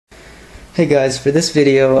Hey guys, for this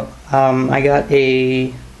video, I got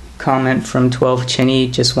a comment from 12 Chinny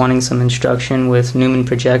just wanting some instruction with Newman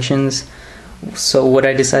projections. So what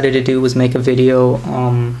I decided to do was make a video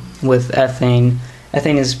with ethane.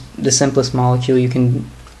 Ethane is the simplest molecule you can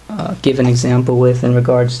give an example with in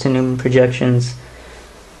regards to Newman projections.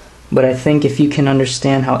 But I think if you can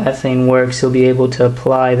understand how ethane works, you'll be able to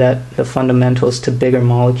apply the fundamentals to bigger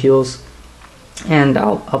molecules. And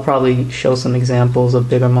I'll probably show some examples of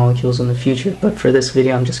bigger molecules in the future, but for this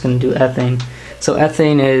video I'm just going to do ethane. So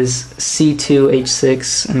ethane is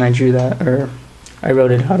C2H6, and I drew that, or I wrote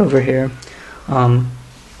it out over here. And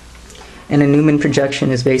a Newman projection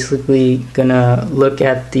is basically going to look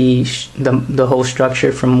at the whole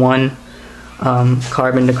structure from one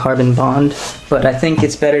carbon to carbon bond, but I think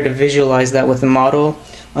it's better to visualize that with a model.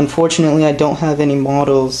 Unfortunately, I don't have any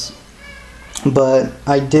models, but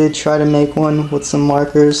I did try to make one with some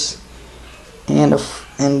markers and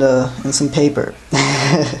some paper.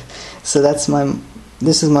 So this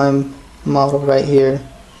is my model right here.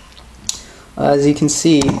 As you can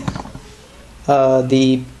see,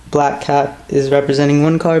 the black cap is representing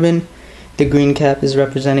one carbon, the green cap is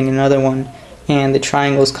representing another one, and the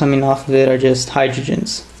triangles coming off of it are just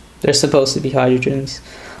hydrogens. They're supposed to be hydrogens.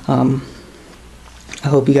 I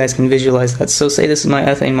hope you guys can visualize that. So say this is my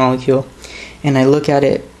ethane molecule, and I look at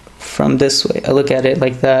it from this way. I look at it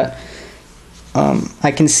like that.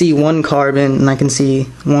 I can see one carbon, and I can see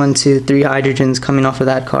 1, 2, 3 hydrogens coming off of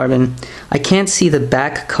that carbon. I can't see the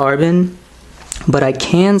back carbon, but I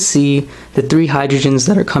can see the 3 hydrogens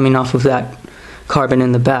that are coming off of that carbon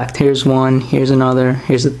in the back. Here's one, here's another,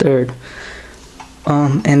 here's a third.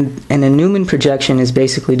 And a Newman projection is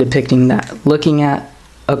basically depicting that, looking at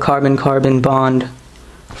a carbon-carbon bond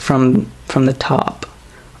from the top.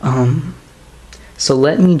 So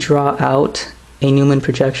let me draw out a Newman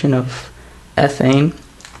projection of ethane.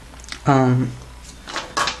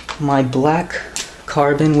 My black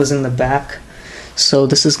carbon was in the back, so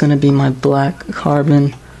this is going to be my black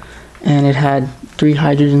carbon, and it had 3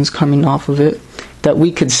 hydrogens coming off of it that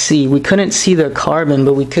we could see. We couldn't see the carbon,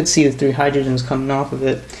 but we could see the 3 hydrogens coming off of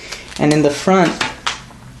it. And in the front,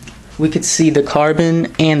 we could see the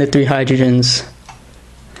carbon and the 3 hydrogens.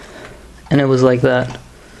 And it was like that.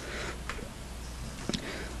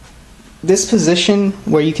 This position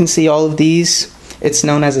where you can see all of these, it's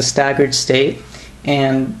known as a staggered state.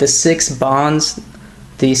 And the 6 bonds,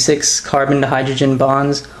 the 6 carbon to hydrogen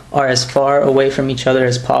bonds, are as far away from each other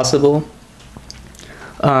as possible.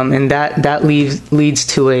 And that leads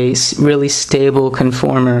to a really stable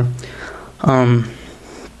conformer.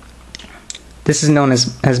 This is known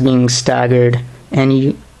as being staggered, and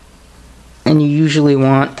you usually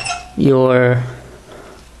want your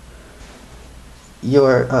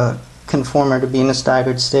conformer to be in a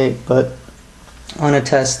staggered state, but on a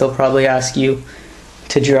test they'll probably ask you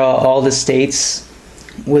to draw all the states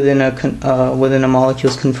within a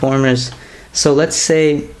molecule's conformers. So let's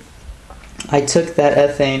say I took that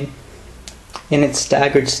ethane in its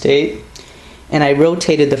staggered state and I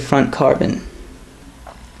rotated the front carbon.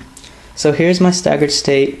 So here's my staggered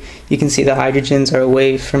state. You can see the hydrogens are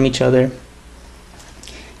away from each other,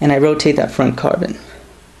 and I rotate that front carbon.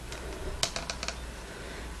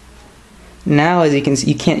 Now, as you can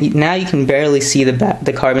see, you can barely see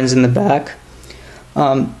the carbons in the back.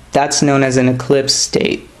 That's known as an eclipse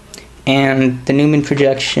state, and the Newman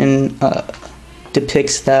projection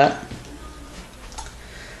depicts that.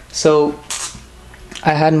 So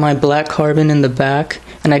I had my black carbon in the back,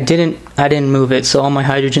 and I didn't move it, so all my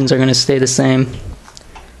hydrogens are going to stay the same.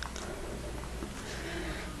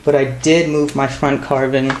 But I did move my front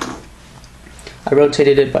carbon. I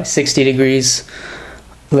rotated it by 60 degrees,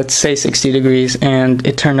 let's say 60 degrees, and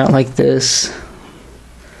it turned out like this.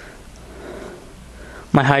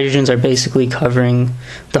 My hydrogens are basically covering,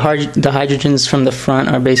 the hydrogens from the front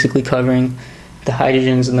are basically covering the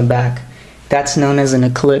hydrogens in the back. That's known as an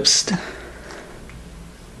eclipse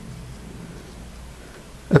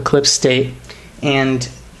state, and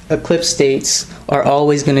eclipse states are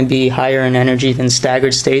always going to be higher in energy than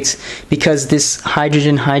staggered states, because this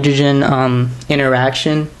hydrogen-hydrogen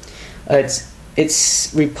interaction,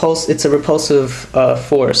 it's a repulsive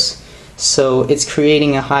force, so it's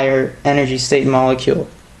creating a higher energy state molecule.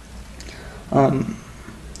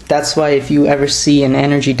 That's why if you ever see an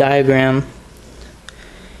energy diagram,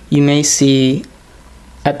 you may see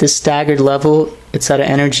at the staggered level it's at an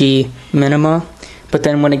energy minima, but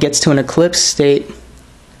then when it gets to an eclipse state,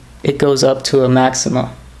 it goes up to a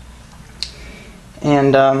maxima.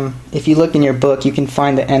 And if you look in your book, you can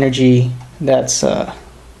find the energy that's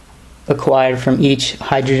acquired from each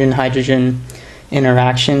hydrogen-hydrogen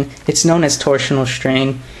interaction. It's known as torsional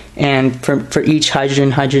strain, and for each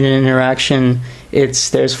hydrogen-hydrogen interaction,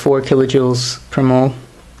 there's 4 kilojoules per mole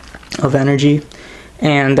of energy,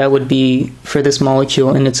 and that would be for this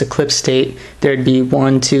molecule in its eclipse state. There'd be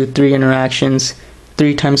 1, 2, 3 interactions.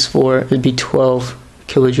 3 times 4 would be 12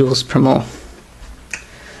 kilojoules per mole.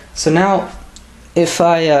 So now, if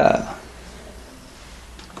I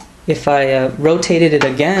rotated it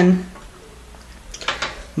again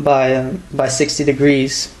by 60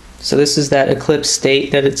 degrees, so this is that eclipse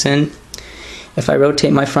state that it's in. If I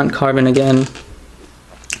rotate my front carbon again,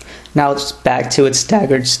 now it's back to its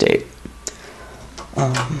staggered state.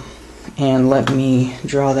 And let me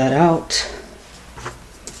draw that out.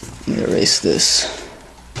 Let me erase this.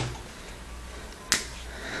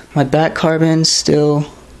 My back carbon still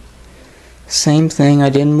same thing, I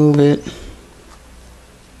didn't move it.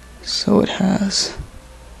 So it has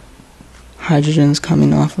hydrogens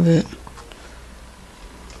coming off of it.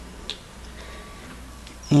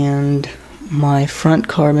 And my front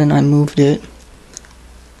carbon, I moved it.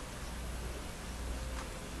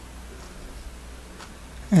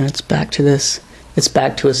 And it's back to this. It's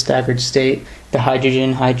back to a staggered state. The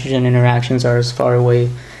hydrogen-hydrogen interactions are as far away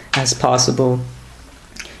as possible.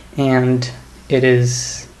 And it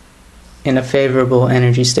is in a favorable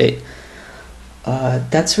energy state.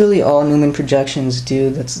 That's really all Newman projections do.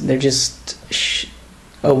 They're just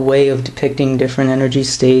a way of depicting different energy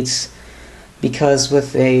states, because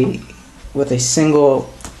with a single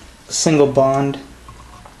bond,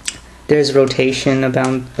 there's rotation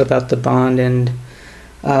about the bond, and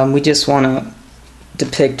we just want to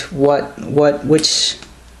depict which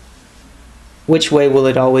way will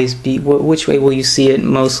it always be, which way will you see it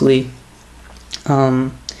mostly.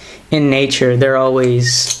 In nature, they're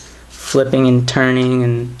always flipping and turning,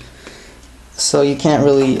 and so you can't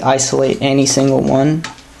really isolate any single one.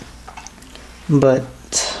 But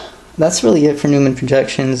that's really it for Newman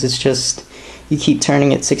projections. It's just you keep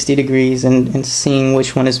turning at 60 degrees and seeing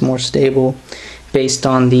which one is more stable based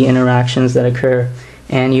on the interactions that occur,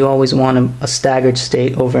 and you always want a staggered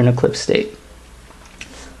state over an eclipse state.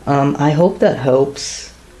 I hope that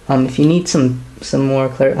helps. If you need some more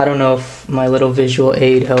clarity, I don't know if my little visual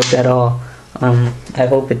aid helped at all. I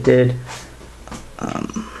hope it did.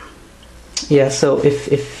 Yeah, so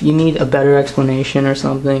if you need a better explanation or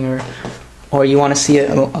something, or you want to see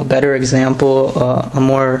a better example, a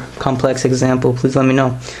more complex example, please let me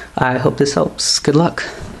know. I hope this helps. Good luck.